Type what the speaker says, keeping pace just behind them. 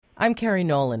I'm Carrie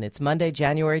Nolan. It's Monday,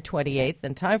 January 28th,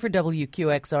 and time for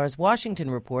WQXR's Washington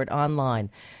Report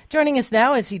online. Joining us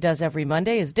now, as he does every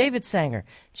Monday, is David Sanger,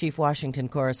 Chief Washington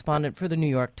Correspondent for the New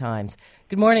York Times.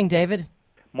 Good morning, David.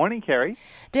 Morning, Carrie.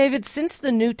 David, since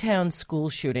the Newtown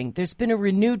school shooting, there's been a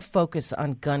renewed focus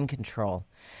on gun control.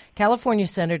 California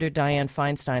Senator Dianne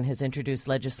Feinstein has introduced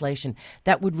legislation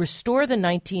that would restore the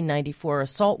 1994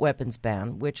 assault weapons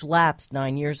ban, which lapsed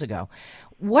 9 years ago.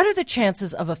 What are the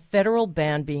chances of a federal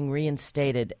ban being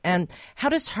reinstated, and how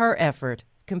does her effort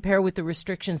compare with the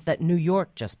restrictions that New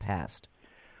York just passed?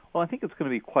 Well, I think it's going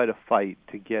to be quite a fight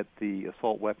to get the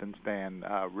assault weapons ban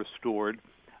restored.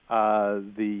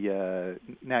 The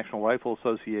National Rifle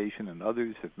Association and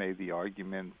others have made the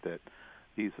argument that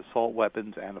these assault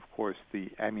weapons and, of course, the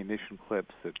ammunition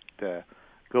clips that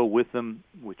go with them,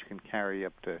 which can carry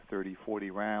up to 30,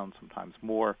 40 rounds, sometimes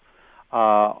more,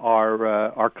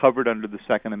 are covered under the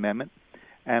Second Amendment.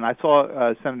 And I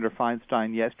saw Senator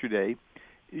Feinstein yesterday.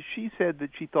 She said that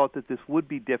she thought that this would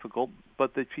be difficult,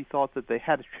 but that she thought that they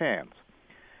had a chance.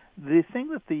 The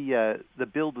thing that the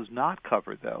bill does not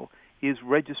cover, though, is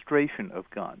registration of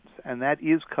guns, and that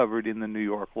is covered in the New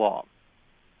York law.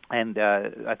 And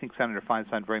I think Senator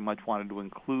Feinstein very much wanted to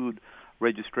include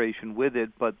registration with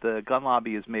it, but the gun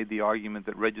lobby has made the argument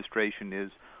that registration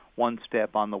is one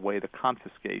step on the way to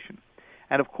confiscation.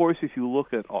 And, of course, if you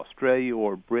look at Australia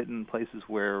or Britain, places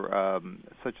where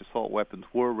such assault weapons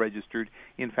were registered,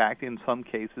 in fact, in some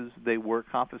cases, they were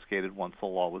confiscated once the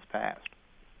law was passed.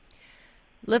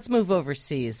 Let's move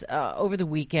overseas. Over the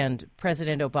weekend,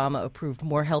 President Obama approved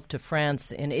more help to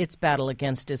France in its battle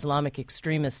against Islamic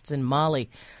extremists in Mali.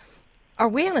 Are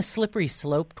we on a slippery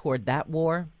slope toward that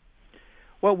war?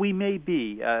 Well, we may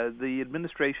be. The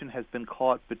administration has been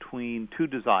caught between two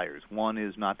desires. One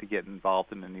is not to get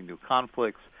involved in any new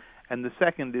conflicts, and the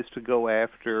second is to go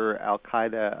after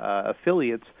al-Qaeda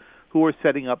affiliates who are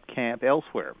setting up camp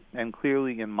elsewhere. And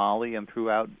clearly in Mali and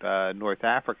throughout North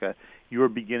Africa, you're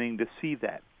beginning to see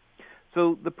that.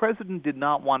 So the president did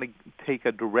not want to take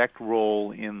a direct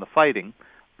role in the fighting,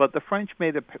 but the French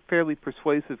made a fairly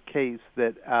persuasive case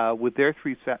that with their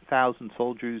 3,000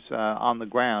 soldiers on the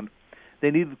ground,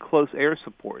 they needed close air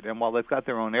support. And while they've got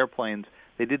their own airplanes,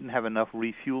 they didn't have enough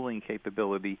refueling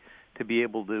capability to be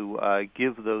able to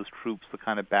give those troops the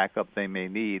kind of backup they may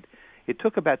need. It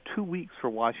took about 2 weeks for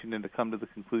Washington to come to the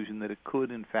conclusion that it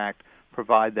could, in fact,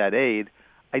 provide that aid.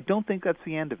 I don't think that's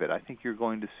the end of it. I think you're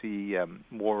going to see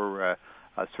more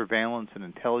surveillance and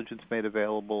intelligence made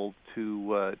available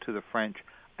to the French.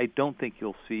 I don't think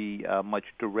you'll see much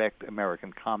direct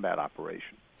American combat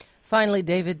operation. Finally,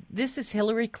 David, this is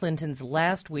Hillary Clinton's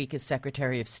last week as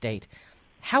Secretary of State.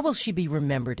 How will she be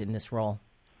remembered in this role?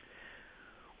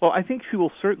 Well, I think she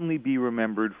will certainly be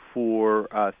remembered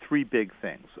for three big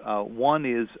things. One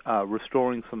is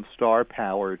restoring some star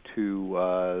power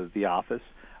to the office.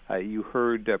 You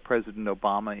heard President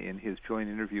Obama in his joint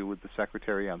interview with the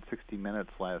Secretary on 60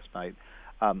 Minutes last night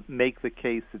make the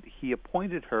case that he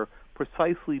appointed her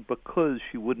precisely because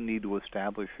she wouldn't need to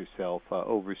establish herself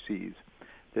overseas,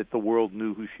 that the world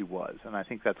knew who she was. And I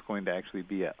think that's going to actually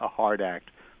be a hard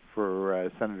act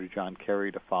for Senator John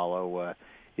Kerry to follow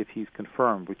if he's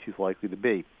confirmed, which he's likely to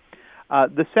be.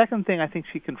 The second thing I think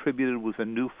she contributed was a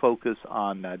new focus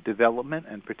on development,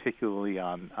 and particularly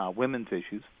on women's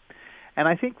issues. And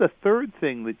I think the third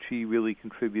thing that she really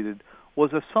contributed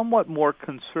was a somewhat more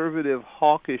conservative,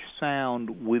 hawkish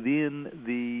sound within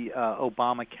the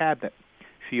Obama cabinet.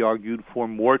 She argued for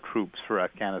more troops for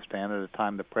Afghanistan at a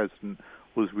time the president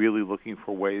was really looking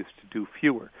for ways to do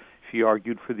fewer. She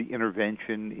argued for the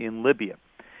intervention in Libya.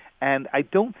 And I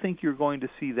don't think you're going to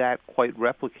see that quite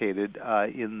replicated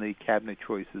in the cabinet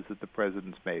choices that the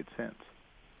president's made since.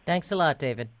 Thanks a lot,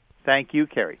 David. Thank you,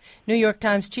 Carrie. New York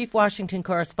Times Chief Washington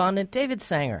Correspondent David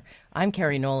Sanger. I'm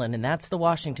Carrie Nolan, and that's the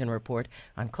Washington Report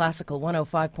on Classical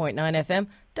 105.9 FM,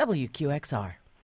 WQXR.